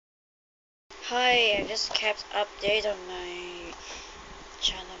Hi, I just kept update on my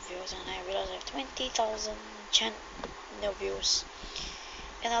channel views and I realized I have 20,000 channel views.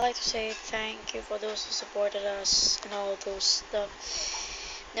 And I'd like to say thank you for those who supported us and all those stuff.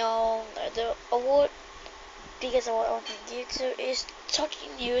 Now, the biggest award I want to give to is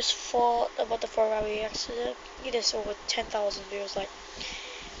Talking News for about the Ferrari accident. It is over 10,000 views, like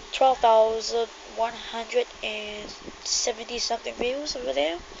 12,170 something views over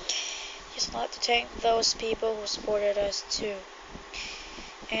there. Just like to thank those people who supported us too.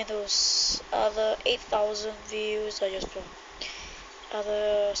 And those other 8,000 views are just from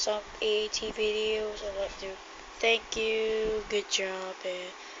other some AT videos. I'd like to thank you, good job,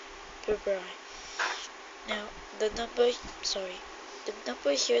 and goodbye. Now the number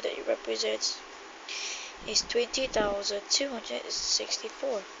here that it represents is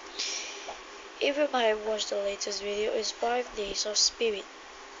 20,264. Even when I watched the latest video, is 5 Days of Spirit.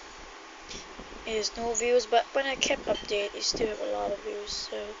 It is no views, but when I kept update, it still have a lot of views.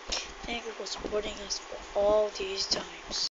 So thank you for supporting us for all these times.